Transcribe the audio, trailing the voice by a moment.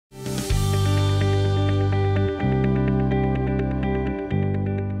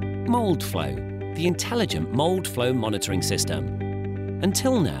Mouldflo, the intelligent mould flow monitoring system.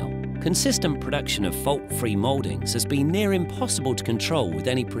 Until now, consistent production of fault-free mouldings has been near impossible to control with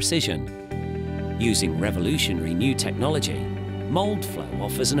any precision. Using revolutionary new technology, Mouldflo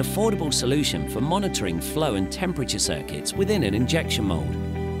offers an affordable solution for monitoring flow and temperature circuits within an injection mould.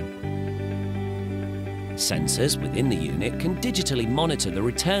 Sensors within the unit can digitally monitor the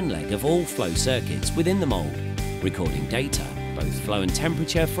return leg of all flow circuits within the mould, recording data, both flow and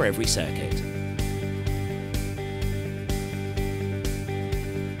temperature for every circuit.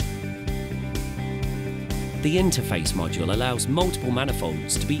 The interface module allows multiple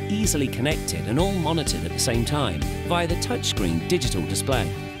manifolds to be easily connected and all monitored at the same time via the touchscreen digital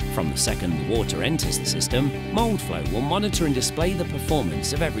display. From the second the water enters the system, Mouldflo will monitor and display the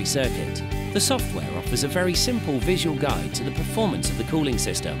performance of every circuit. The software offers a very simple visual guide to the performance of the cooling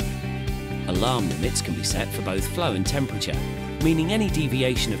system. Alarm limits can be set for both flow and temperature, meaning any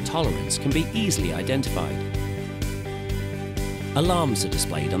deviation of tolerance can be easily identified. Alarms are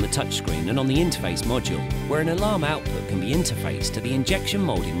displayed on the touchscreen and on the interface module, where an alarm output can be interfaced to the injection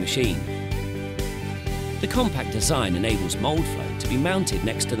moulding machine. The compact design enables Mouldflo to be mounted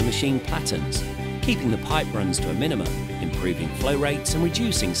next to the machine platens, keeping the pipe runs to a minimum, improving flow rates and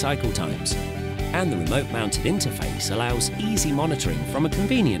reducing cycle times. And the remote-mounted interface allows easy monitoring from a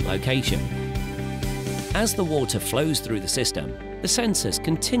convenient location. As the water flows through the system, the sensors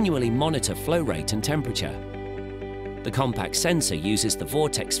continually monitor flow rate and temperature. The compact sensor uses the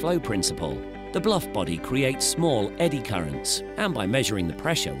vortex flow principle. The bluff body creates small eddy currents, and by measuring the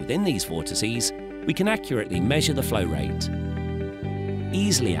pressure within these vortices, we can accurately measure the flow rate.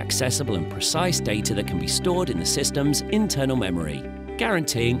 Easily accessible and precise data that can be stored in the system's internal memory,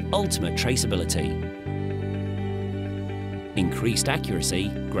 guaranteeing ultimate traceability. Increased accuracy,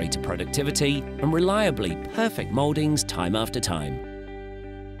 greater productivity, and reliably perfect mouldings time after time.